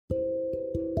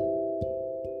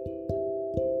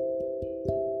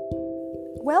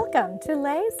Welcome to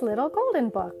Lay's Little Golden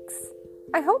Books.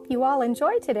 I hope you all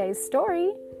enjoy today's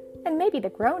story, and maybe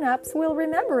the grown-ups will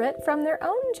remember it from their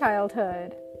own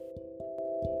childhood.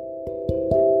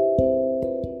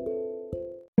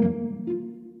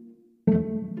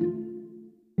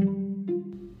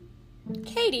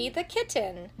 Katie the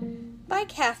Kitten by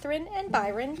Katherine and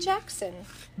Byron Jackson,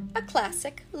 a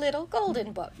classic little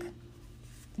golden book.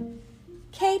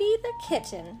 Katie the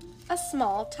Kitten, a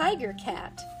small tiger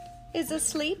cat, is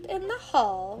asleep in the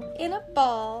hall in a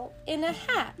ball in a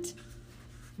hat.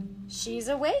 She's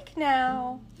awake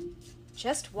now.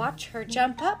 Just watch her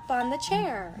jump up on the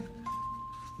chair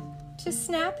to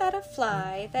snap at a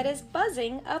fly that is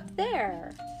buzzing up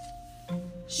there.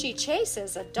 She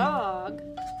chases a dog,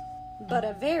 but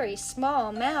a very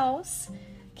small mouse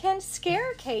can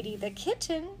scare Katie the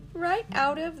Kitten right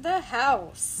out of the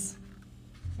house.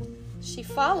 She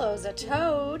follows a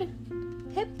toad,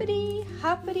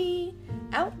 hippity-hoppity,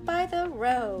 out by the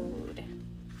road.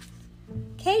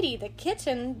 Katie the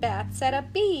Kitten bats at a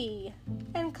bee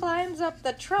and climbs up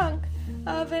the trunk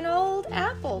of an old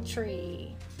apple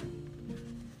tree.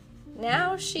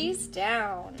 Now she's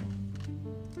down.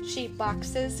 She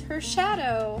boxes her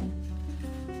shadow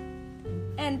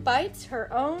and bites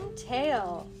her own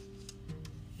tail.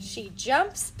 She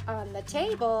jumps on the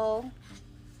table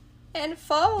and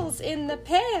falls in the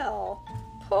pail.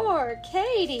 Poor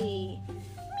Katie!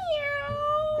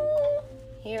 Meow!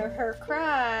 Hear her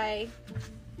cry.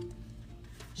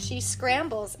 She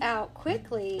scrambles out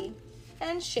quickly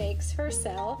and shakes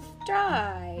herself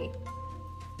dry.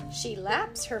 She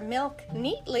laps her milk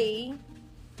neatly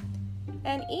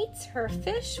and eats her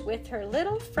fish with her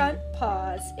little front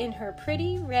paws in her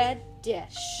pretty red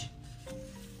dish.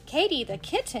 Katie the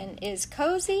Kitten is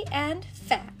cozy and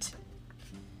fat.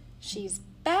 She's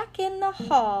back in the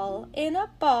hall in a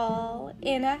ball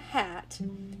in a hat,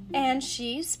 and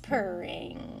she's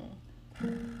purring.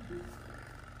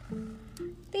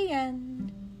 The end.